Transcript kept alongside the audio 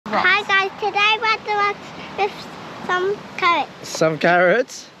Hi guys, today we're at the rocks with some carrots. Some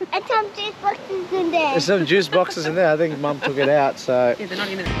carrots? And some juice boxes in there. There's some juice boxes in there. I think Mum took it out, so... Yeah, they're not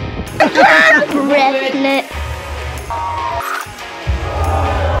even... Ripping it.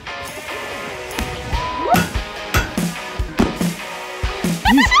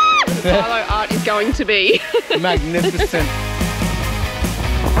 Silo art is going to be magnificent.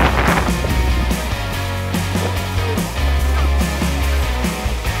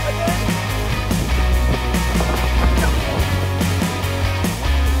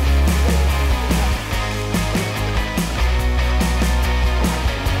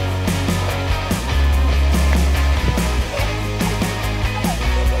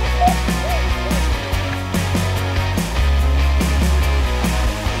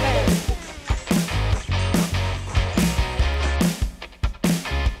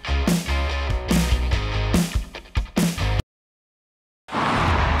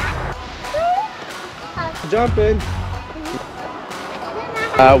 Jumping.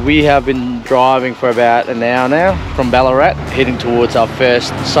 We have been driving for about an hour now from Ballarat, heading towards our first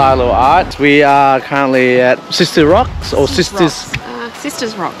silo art. We are currently at Sister Rocks or Sisters.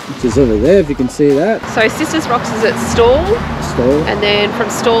 Sisters Rock. It's over there, if you can see that. So Sisters Rocks is at Stawell. Stawell. And then from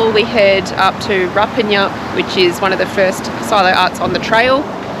Stawell we head up to Rupinyup, which is one of the first silo arts on the trail.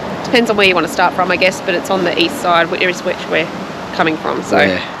 Depends on where you want to start from, I guess, but it's on the east side, which is which we're coming from. So.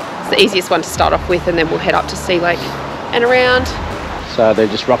 Yeah. The easiest one to start off with, and then we'll head up to Sea Lake and around. So they're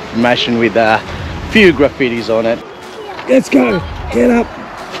just rock formation with a few graffitis on it. Let's go! Get up!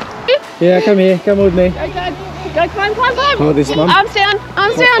 Yeah, come here, come with me. Go, climb. Oh, this Mum. Arms down,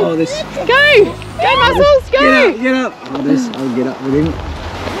 arms down. Oh, this. Go, Muscles, go! Get up! Oh, this, I'll get up with him.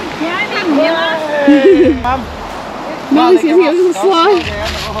 Mum. Mallee's going to give us a slide.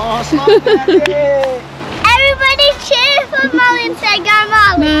 Oh, slide down, yeah. Everybody cheer for Mallee and say go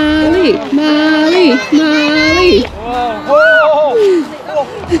Mallee! Mallee! Whoa!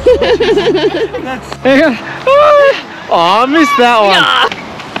 Oh, I missed that one.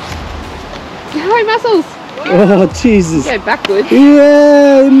 Hurry, Muscles! Oh, Jesus. Go backward.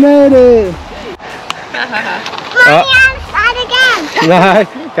 Yeah, we made it. Mommy, I'm slide again. No,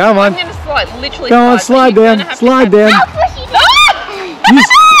 come on. I'm going to slide, literally. Come on, slide down. Slide down.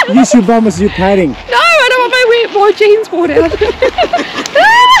 Use your bum as your padding. No, I don't want my jeans worn out.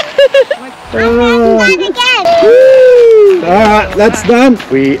 Alright, that's done.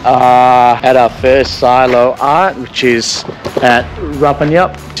 We are at our first silo art, which is at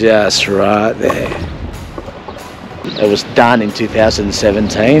Rupinyup. Just right there. It was done in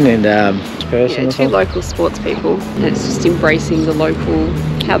 2017 and two local sports people. And it's just embracing the local,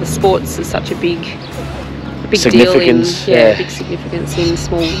 how the sports is such a big significance, deal in, big significance in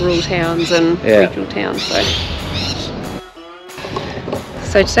small rural towns and regional towns.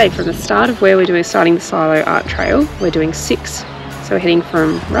 So today, from the start of where we're starting the silo art trail, we're doing 6. So we're heading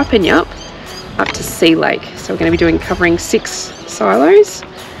from Rupinyup up to Sea Lake. So we're going to be covering 6 silos,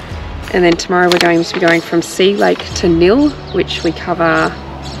 and then tomorrow we're going to be going from Sea Lake to Nil, which we cover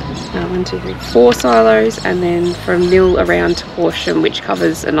 1, 2, 3, 4 silos, and then from Nil around to Horsham, which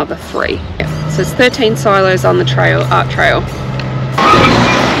covers another 3. So it's 13 silos on the art trail.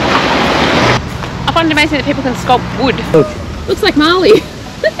 I find it amazing that people can sculpt wood. Looks like Mallee.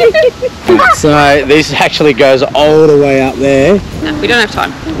 So this actually goes all the way up there. No, we don't have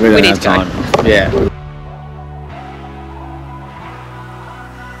time. We don't have time. Yeah.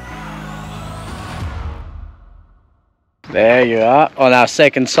 There you are, on our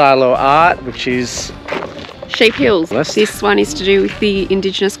second silo art, which is Sheep Hills. This one is to do with the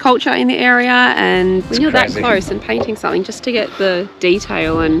Indigenous culture in the area, and when you're that close and painting something just to get the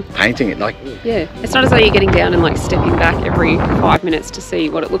detail and... Painting it, like... Yeah, it's not as though you're getting down and like stepping back every 5 minutes to see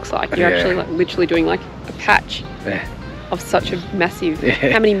what it looks like. You're actually like literally doing like a patch of such a massive...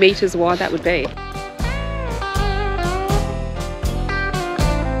 How many meters wide that would be.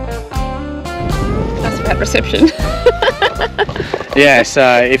 That's a bad reception. Yeah,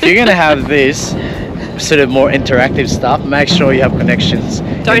 so if you're going to have this sort of more interactive stuff, make sure you have connections.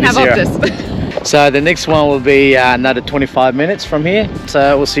 Don't have Optus. So the next one will be another 25 minutes from here,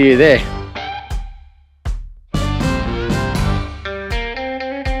 so we'll see you there.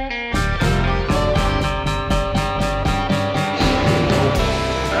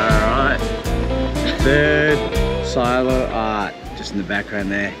 Alright, third silo art, just in the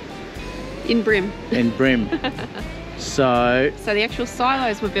background there. In Brim. In Brim. So the actual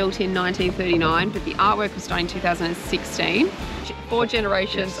silos were built in 1939, but the artwork was done in 2016. 4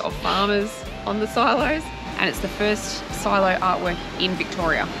 generations of farmers on the silos, and it's the first silo artwork in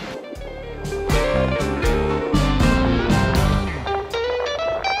Victoria.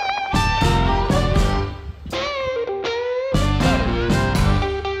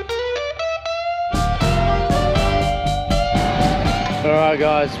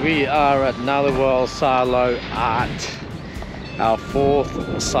 Alright guys, we are at Ngunnawal Silo Art. Our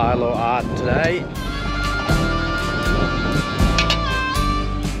 4th silo art today.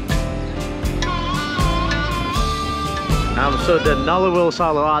 So the Ngunnawal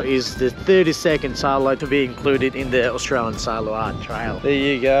Silo Art is the 32nd silo to be included in the Australian Silo Art Trail. There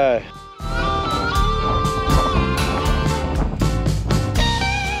you go.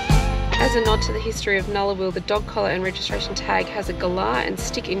 As a nod to the history of Ngunnawal, the dog collar and registration tag has a galah and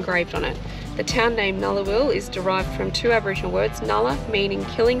stick engraved on it. The town name Ngunnawal is derived from 2 Aboriginal words, Nulla meaning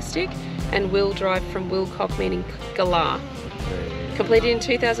killing stick and Will derived from Willcock meaning galah. Completed in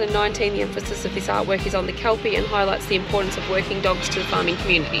 2019, the emphasis of this artwork is on the Kelpie and highlights the importance of working dogs to the farming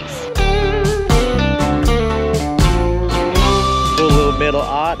communities. Cool little metal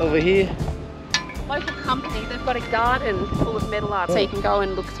art over here. Local company, they've got a garden full of metal art, so you can go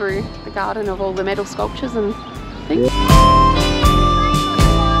and look through the garden of all the metal sculptures and things.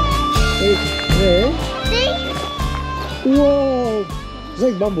 There. Whoa! It's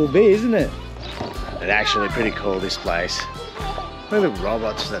like Bumblebee, isn't it? It's actually pretty cool, this place. Look at the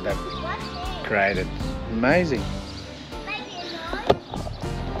robots that they've created. Amazing.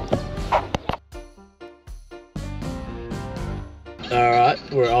 Alright,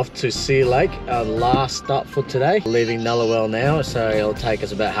 we're off to Sea Lake, our last stop for today. Leaving Ngunnawal now, so it'll take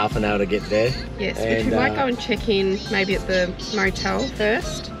us about half an hour to get there. Yes, and we might go and check in maybe at the motel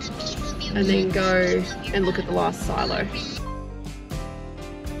first and then go and look at the last silo.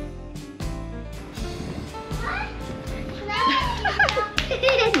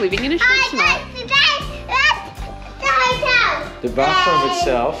 Living in a shed tonight. The bathroom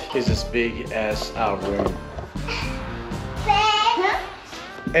itself is as big as our room.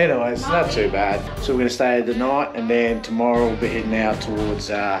 Anyway, it's not too bad. So we're going to stay the night and then tomorrow we'll be heading out towards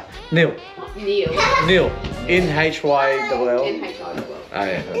Neil. N-H-Y-L-L. N-H-Y-L-L. Oh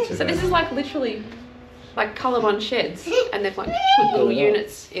yeah, not too So bad. this is like literally like colour-on sheds and they've like put little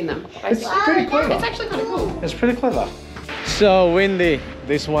units in them. It's pretty clever. It's actually kind of cool. It's pretty clever. So Windy,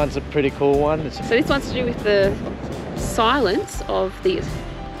 this one's a pretty cool one. So this one's to do with the silence of the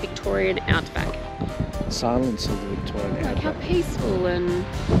Victorian outback. Silence of the Victorian Like how outback. peaceful and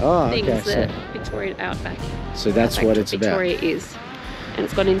things that Victorian outback. So that's what it's Victoria is. And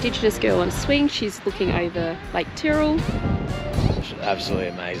it's got an Indigenous girl on a swing. She's looking over Lake Tyrrell. Absolutely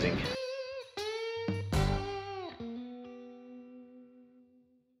amazing.